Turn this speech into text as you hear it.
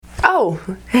Oh,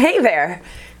 hey there.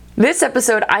 This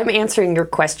episode, I'm answering your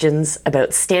questions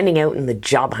about standing out in the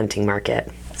job hunting market.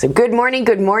 So good morning,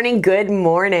 good morning, good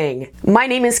morning. My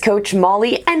name is Coach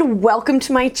Molly and welcome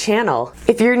to my channel.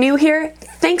 If you're new here,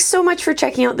 thanks so much for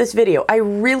checking out this video. I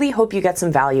really hope you get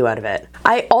some value out of it.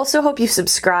 I also hope you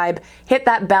subscribe, hit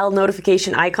that bell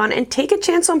notification icon, and take a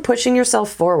chance on pushing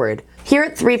yourself forward. Here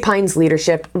at Three Pines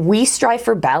Leadership, we strive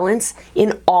for balance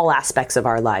in all aspects of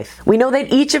our life. We know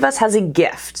that each of us has a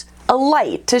gift, a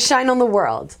light to shine on the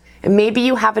world. And maybe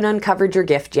you haven't uncovered your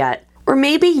gift yet, or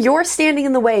maybe you're standing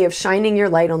in the way of shining your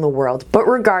light on the world. But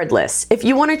regardless, if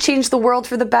you want to change the world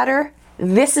for the better,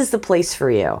 this is the place for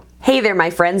you. Hey there, my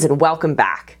friends, and welcome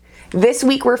back. This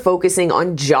week we're focusing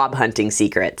on job hunting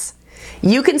secrets.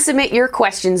 You can submit your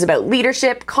questions about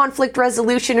leadership, conflict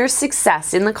resolution, or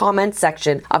success in the comments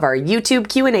section of our YouTube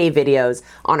Q&A videos,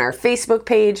 on our Facebook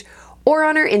page, or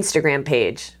on our Instagram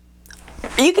page.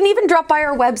 You can even drop by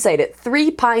our website at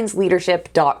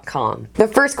threepinesleadership.com. The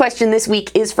first question this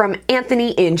week is from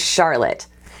Anthony in Charlotte.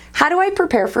 How do I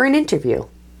prepare for an interview?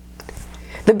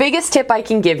 The biggest tip I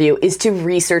can give you is to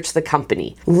research the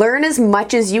company. Learn as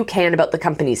much as you can about the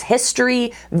company's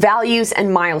history, values,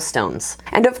 and milestones.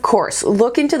 And of course,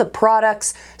 look into the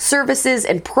products, services,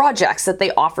 and projects that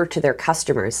they offer to their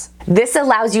customers. This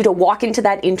allows you to walk into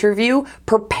that interview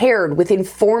prepared with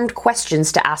informed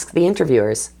questions to ask the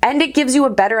interviewers. And it gives you a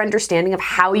better understanding of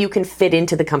how you can fit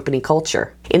into the company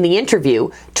culture. In the interview,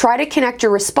 try to connect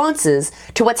your responses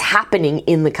to what's happening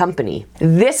in the company.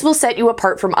 This will set you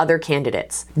apart from other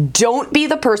candidates. Don't be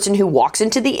the person who walks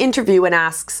into the interview and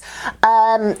asks,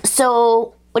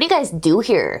 so what do you guys do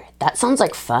here? That sounds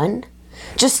like fun.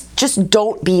 Just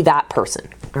don't be that person,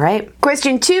 all right?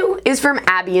 Question 2 is from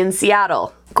Abby in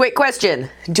Seattle. Quick question,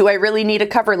 do I really need a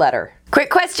cover letter? Quick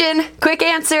question, quick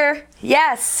answer,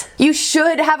 yes. You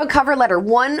should have a cover letter,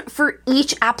 one for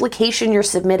each application you're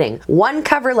submitting, one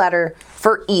cover letter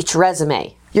for each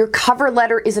resume. Your cover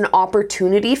letter is an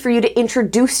opportunity for you to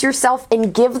introduce yourself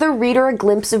and give the reader a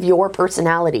glimpse of your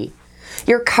personality.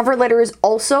 Your cover letter is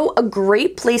also a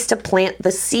great place to plant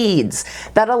the seeds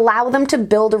that allow them to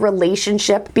build a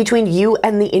relationship between you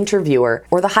and the interviewer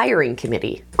or the hiring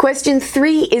committee. Question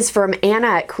 3 is from Anna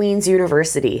at Queen's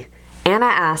University. Anna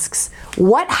asks,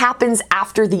 what happens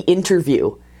after the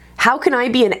interview? How can I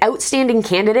be an outstanding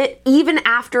candidate even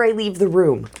after I leave the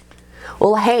room?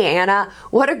 Well, hey, Anna,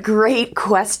 what a great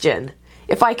question.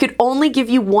 If I could only give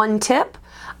you one tip,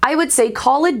 I would say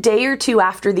call a day or two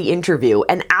after the interview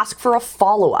and ask for a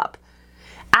follow-up.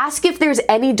 Ask if there's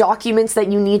any documents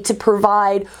that you need to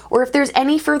provide or if there's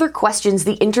any further questions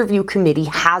the interview committee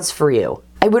has for you.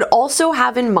 I would also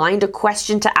have in mind a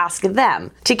question to ask them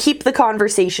to keep the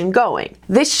conversation going.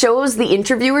 This shows the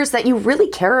interviewers that you really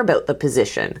care about the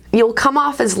position. You'll come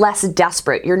off as less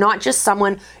desperate. You're not just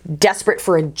someone desperate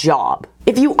for a job.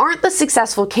 If you aren't the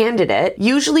successful candidate,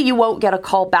 usually you won't get a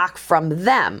call back from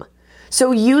them.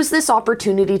 So use this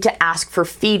opportunity to ask for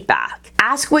feedback.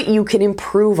 Ask what you can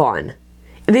improve on.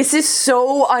 This is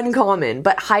so uncommon,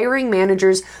 but hiring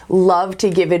managers love to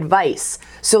give advice,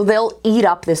 so they'll eat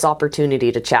up this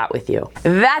opportunity to chat with you.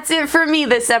 That's it for me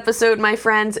this episode, my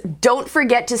friends. Don't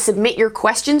forget to submit your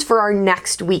questions for our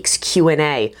next week's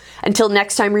Q&A. Until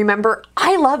next time, remember,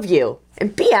 I love you,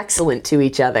 and be excellent to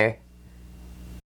each other.